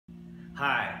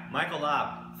Hi, Michael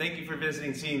Lobb. Thank you for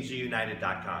visiting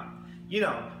CNGUnited.com. You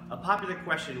know, a popular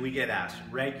question we get asked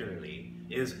regularly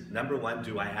is, number one,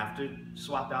 do I have to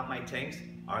swap out my tanks?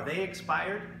 Are they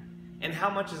expired? And how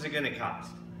much is it going to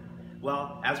cost?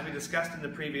 Well, as we discussed in the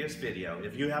previous video,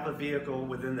 if you have a vehicle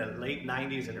within the late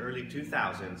 90s and early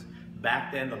 2000s,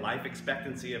 back then the life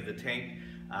expectancy of the tank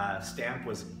stamp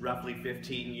was roughly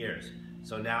 15 years.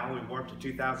 So now we've warped to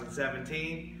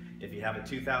 2017. If you have a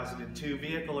 2002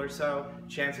 vehicle or so,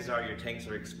 chances are your tanks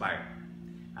are expired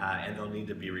and they'll need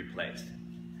to be replaced.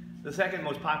 The second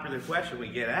most popular question we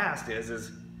get asked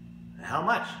is how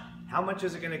much? How much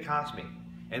is it going to cost me?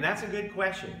 And that's a good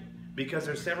question because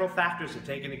there's several factors to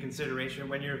take into consideration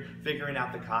when you're figuring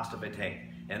out the cost of a tank.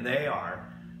 And they are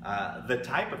the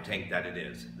type of tank that it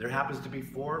is. There happens to be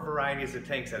 4 varieties of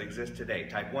tanks that exist today,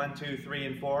 type 1, 2, 3,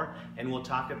 and 4, and we'll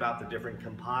talk about the different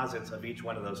composites of each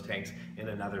one of those tanks in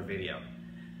another video.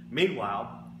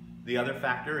 Meanwhile, the other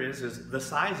factor is the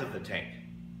size of the tank.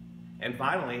 And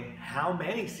finally, how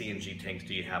many CNG tanks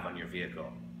do you have on your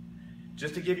vehicle?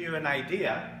 Just to give you an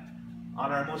idea,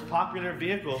 on our most popular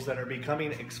vehicles that are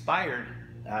becoming expired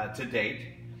to date,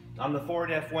 on the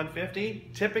Ford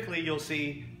F-150, typically you'll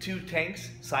see 2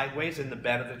 tanks sideways in the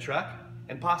bed of the truck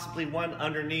and possibly one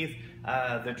underneath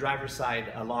the driver's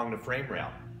side along the frame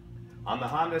rail. On the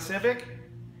Honda Civic,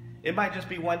 it might just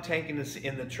be 1 tank in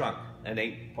the trunk, an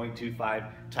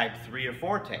 8.25 type 3 or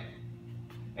 4 tank.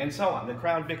 And so on. The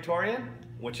Crown Victorian,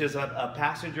 which is a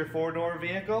passenger 4-door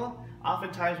vehicle,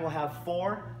 oftentimes will have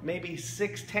 4, maybe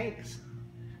 6 tanks.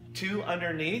 2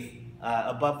 underneath,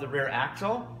 above the rear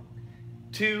axle,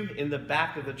 2 in the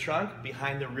back of the trunk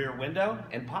behind the rear window,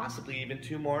 and possibly even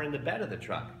 2 more in the bed of the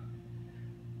trunk.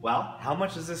 Well, how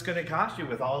much is this going to cost you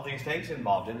with all of these tanks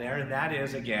involved in there? And that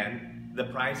is, again, the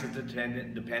price is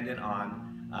dependent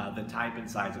on the type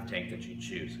and size of tank that you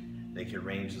choose. They can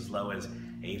range as low as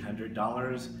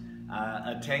 $800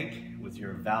 a tank with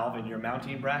your valve and your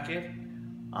mounting bracket,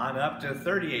 on up to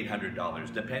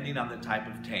 $3,800, depending on the type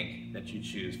of tank that you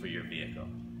choose for your vehicle.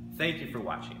 Thank you for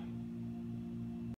watching.